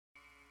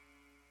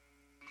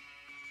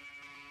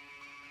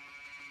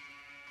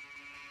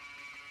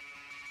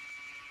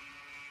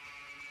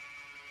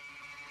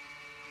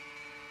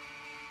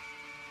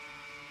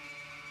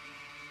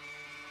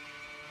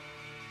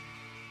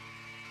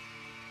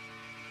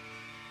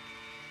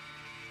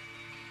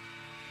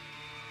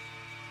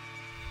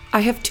I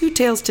have 2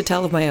 tales to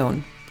tell of my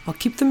own. I'll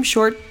keep them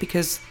short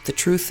because the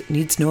truth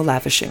needs no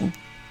lavishing.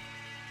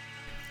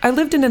 I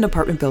lived in an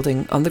apartment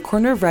building on the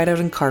corner of Rideout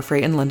and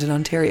Carfrae in London,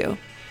 Ontario.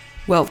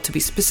 Well, to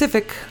be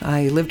specific,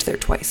 I lived there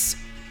twice.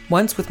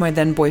 Once with my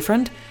then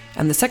boyfriend,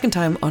 and the second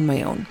time on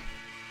my own.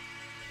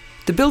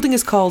 The building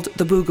is called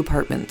the Boug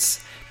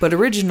Apartments, but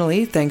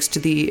originally, thanks to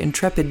the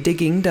intrepid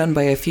digging done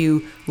by a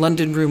few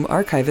London Room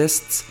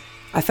archivists,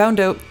 I found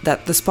out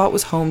that the spot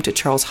was home to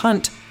Charles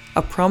Hunt,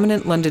 a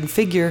prominent London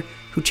figure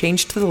who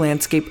changed the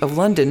landscape of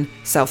London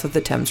south of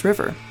the Thames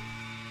River.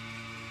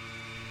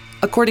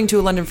 According to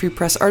a London Free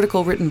Press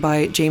article written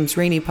by James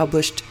Rainey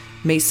published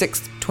May 6,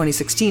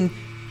 2016,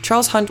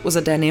 Charles Hunt was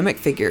a dynamic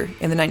figure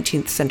in the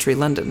 19th century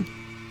London.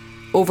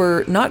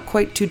 Over not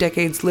quite 2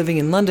 decades living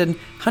in London,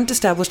 Hunt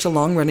established a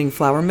long-running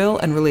flour mill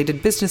and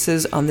related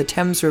businesses on the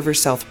Thames River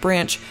South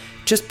Branch,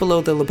 just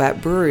below the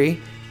Labatt Brewery,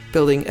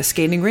 building a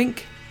skating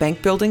rink,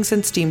 bank buildings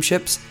and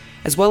steamships,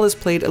 as well as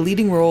played a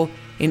leading role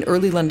in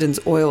early London's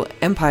oil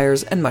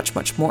empires and much,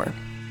 much more.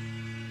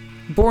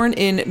 Born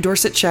in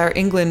Dorsetshire,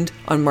 England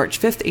on March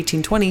 5,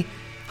 1820,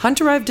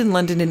 Hunt arrived in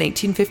London in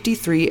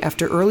 1853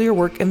 after earlier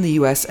work in the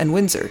US and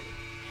Windsor.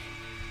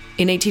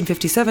 In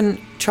 1857,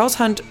 Charles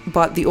Hunt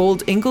bought the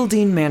old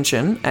Ingledene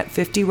Mansion at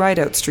 50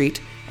 Rideout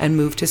Street and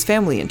moved his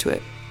family into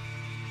it.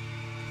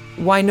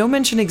 Why no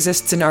mention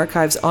exists in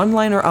archives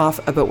online or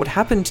off about what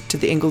happened to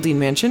the Ingledene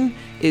Mansion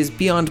is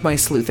beyond my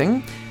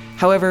sleuthing.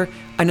 However,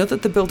 I know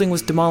that the building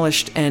was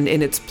demolished and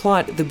in its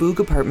plot, the Boug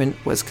apartment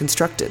was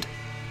constructed.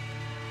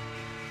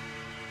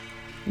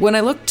 When I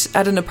looked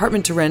at an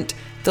apartment to rent,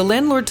 the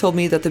landlord told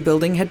me that the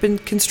building had been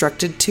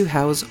constructed to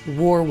house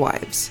war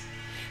wives.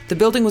 The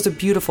building was a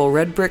beautiful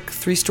red brick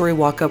 3-story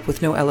walk-up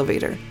with no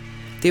elevator.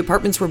 The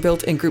apartments were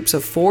built in groups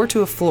of 4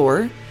 to a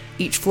floor,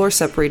 each floor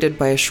separated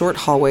by a short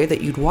hallway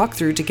that you'd walk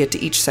through to get to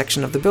each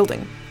section of the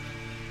building.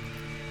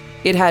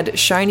 It had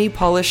shiny,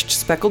 polished,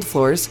 speckled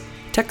floors,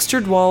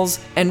 textured walls,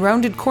 and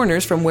rounded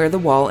corners from where the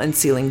wall and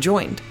ceiling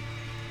joined.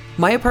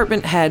 My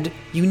apartment had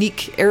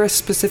unique,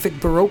 era-specific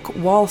Baroque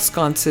wall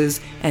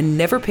sconces and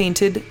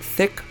never-painted,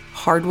 thick,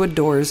 hardwood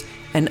doors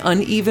and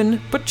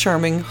uneven but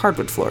charming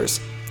hardwood floors.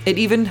 It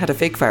even had a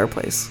fake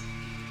fireplace.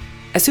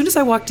 As soon as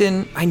I walked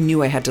in, I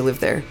knew I had to live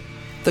there.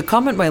 The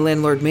comment my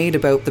landlord made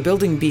about the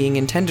building being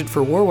intended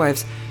for war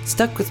wives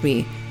stuck with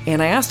me,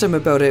 and I asked him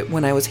about it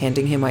when I was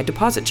handing him my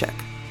deposit check.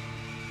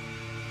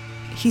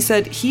 He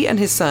said he and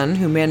his son,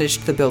 who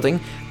managed the building,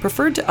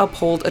 preferred to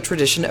uphold a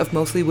tradition of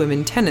mostly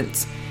women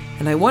tenants,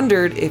 and I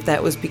wondered if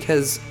that was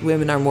because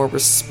women are more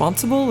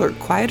responsible or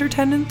quieter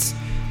tenants,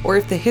 or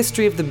if the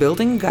history of the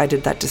building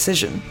guided that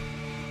decision.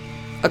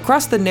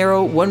 Across the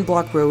narrow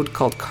 1-block road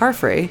called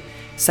Carfrae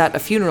sat a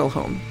funeral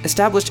home,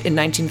 established in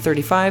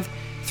 1935,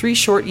 3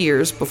 short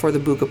years before the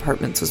Boug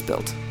Apartments was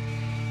built.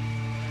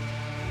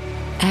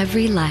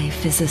 Every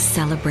life is a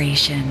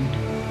celebration.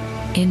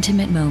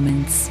 Intimate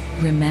moments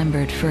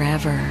remembered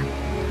forever.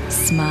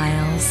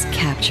 Smiles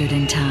captured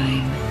in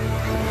time.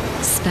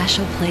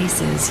 Special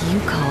places you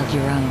called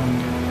your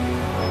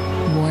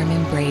own. Warm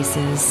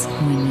embraces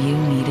when you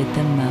needed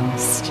them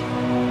most.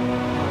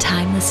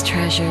 Timeless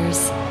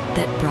treasures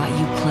that brought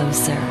you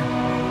closer.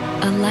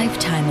 A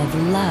lifetime of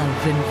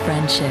love and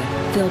friendship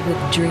filled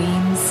with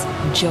dreams,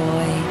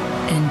 joy,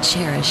 and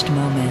cherished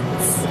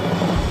moments.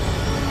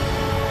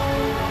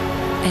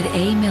 At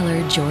A.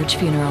 Miller George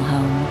Funeral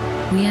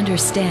Home, we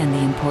understand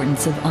the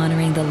importance of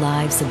honoring the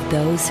lives of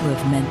those who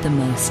have meant the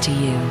most to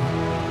you.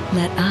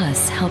 Let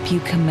us help you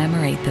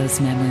commemorate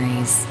those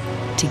memories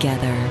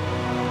together.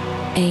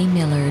 A.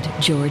 Millard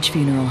George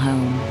Funeral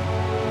Home,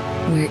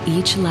 where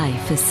each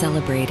life is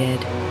celebrated.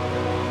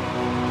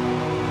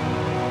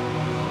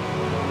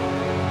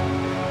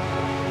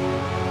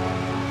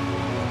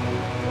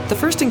 The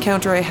first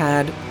encounter I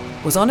had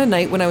was on a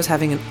night when I was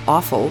having an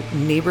awful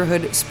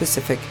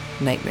neighborhood-specific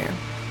nightmare.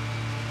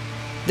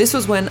 This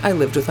was when I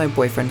lived with my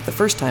boyfriend the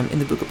first time in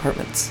the Boug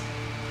Apartments.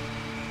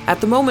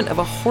 At the moment of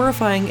a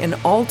horrifying and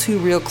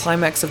all-too-real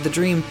climax of the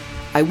dream,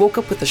 I woke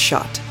up with a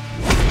shot.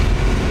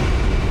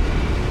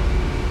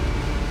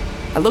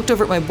 I looked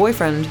over at my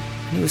boyfriend,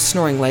 and he was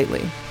snoring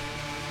lightly.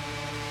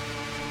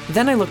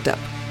 Then I looked up.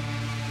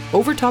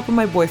 Over top of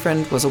my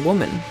boyfriend was a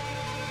woman.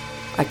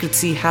 I could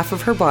see half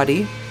of her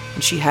body,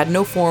 and she had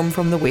no form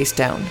from the waist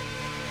down.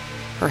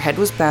 Her head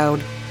was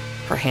bowed,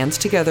 her hands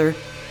together.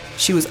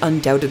 She was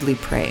undoubtedly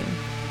praying.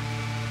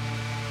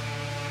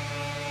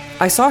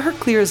 I saw her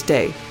clear as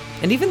day,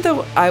 and even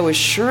though I was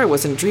sure I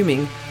wasn't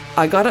dreaming,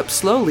 I got up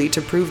slowly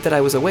to prove that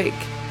I was awake.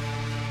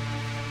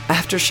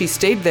 After she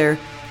stayed there,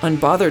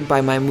 unbothered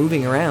by my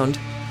moving around,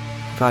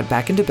 I got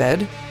back into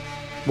bed,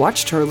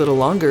 watched her a little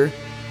longer,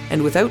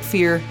 and without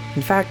fear,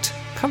 in fact,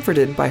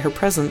 comforted by her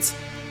presence,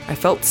 I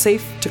felt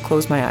safe to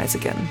close my eyes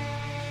again.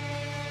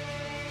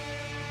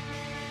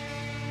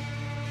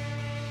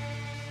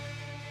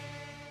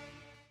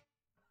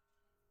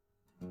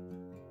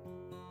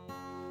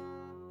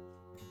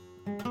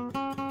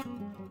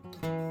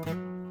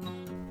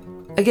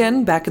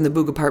 Again, back in the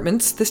Boug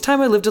Apartments, this time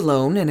I lived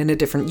alone and in a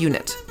different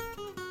unit.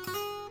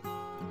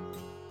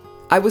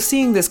 I was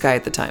seeing this guy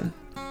at the time.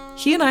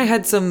 He and I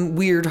had some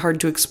weird,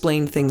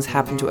 hard-to-explain things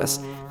happen to us.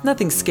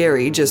 Nothing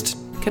scary, just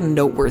kind of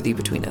noteworthy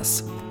between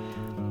us.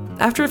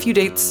 After a few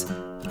dates,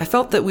 I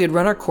felt that we had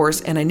run our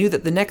course, and I knew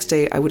that the next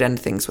day I would end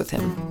things with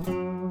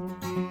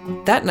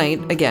him. That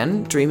night,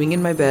 again, dreaming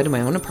in my bed in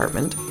my own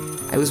apartment,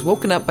 I was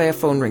woken up by a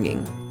phone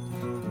ringing.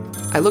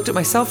 I looked at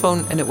my cell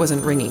phone, and it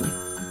wasn't ringing.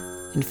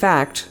 In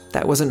fact,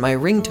 that wasn't my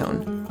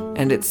ringtone,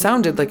 and it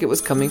sounded like it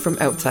was coming from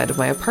outside of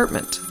my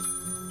apartment.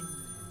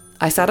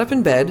 I sat up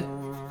in bed.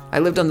 I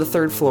lived on the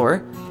 3rd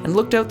floor and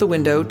looked out the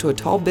window to a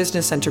tall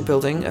business center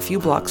building a few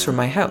blocks from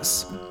my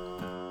house.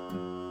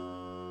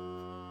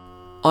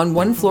 On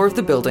one floor of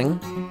the building,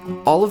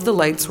 all of the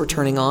lights were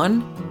turning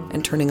on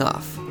and turning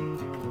off.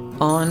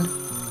 On,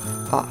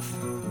 off,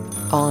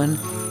 on,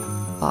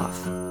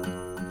 off.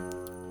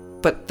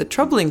 But the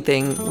troubling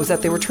thing was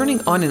that they were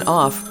turning on and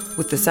off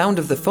with the sound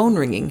of the phone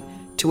ringing,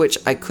 to which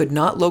I could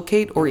not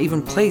locate or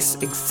even place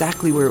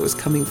exactly where it was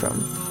coming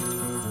from.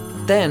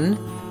 Then,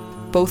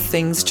 both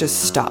things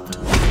just stopped.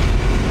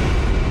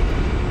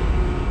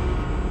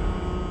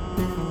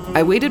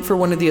 I waited for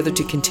one or the other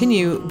to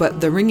continue, but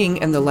the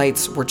ringing and the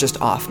lights were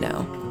just off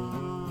now.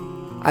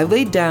 I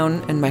laid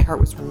down and my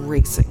heart was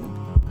racing.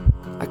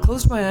 I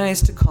closed my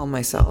eyes to calm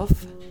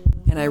myself,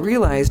 and I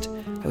realized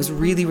I was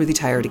really, really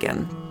tired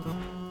again.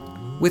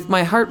 With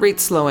my heart rate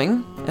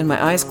slowing and my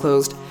eyes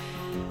closed,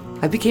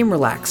 I became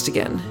relaxed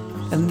again,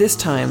 and this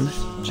time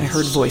I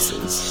heard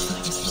voices.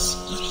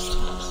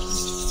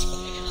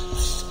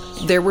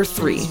 There were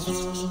 3,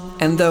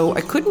 and though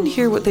I couldn't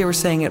hear what they were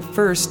saying at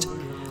first,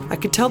 I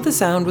could tell the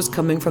sound was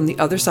coming from the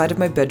other side of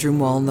my bedroom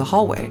wall in the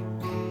hallway.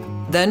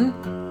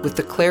 Then, with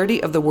the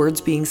clarity of the words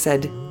being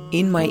said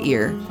in my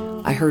ear,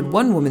 I heard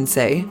one woman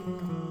say,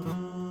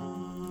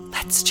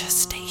 "Let's just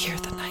stay here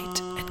the night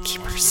and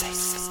keep her safe."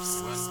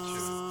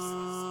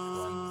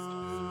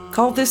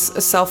 Call this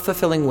a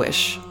self-fulfilling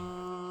wish.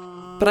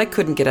 But I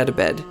couldn't get out of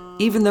bed,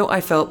 even though I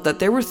felt that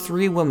there were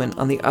 3 women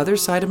on the other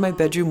side of my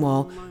bedroom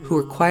wall who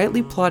were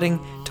quietly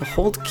plotting to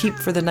hold keep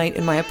for the night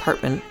in my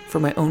apartment for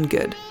my own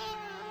good.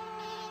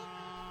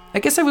 I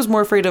guess I was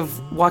more afraid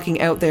of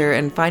walking out there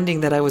and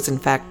finding that I was in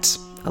fact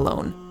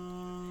alone.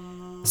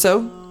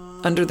 So,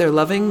 under their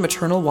loving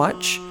maternal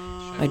watch,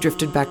 I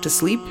drifted back to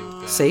sleep,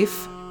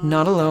 safe,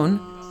 not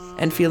alone,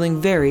 and feeling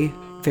very,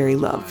 very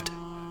loved.